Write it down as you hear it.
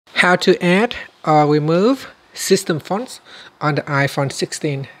How to add or remove system fonts on the iPhone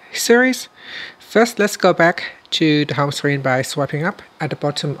 16 series. First, let's go back to the home screen by swiping up at the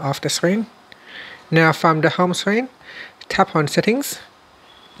bottom of the screen. Now from the home screen, tap on Settings.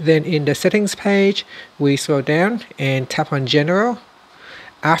 Then in the Settings page, we scroll down and tap on General.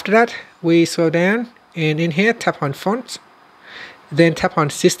 After that, we scroll down and in here tap on Fonts. Then tap on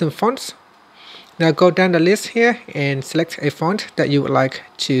System Fonts. Now go down the list here and select a font that you would like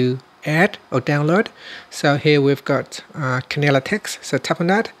to add or download. So here we've got Canela Text, so tap on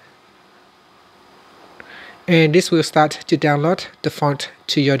that. And this will start to download the font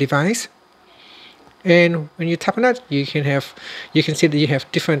to your device. And when you tap on that, you can see that you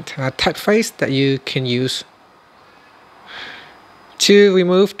have different typeface that you can use. To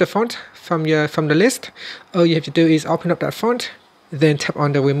remove the font from the list, all you have to do is open up that font, then tap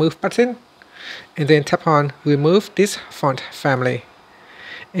on the Remove button, and then tap on Remove this font family.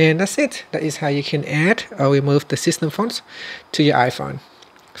 And that's it. That is how you can add or remove the system fonts to your iPhone.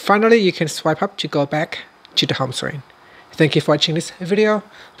 Finally, you can swipe up to go back to the home screen. Thank you for watching this video.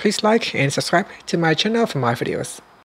 Please like and subscribe to my channel for more videos.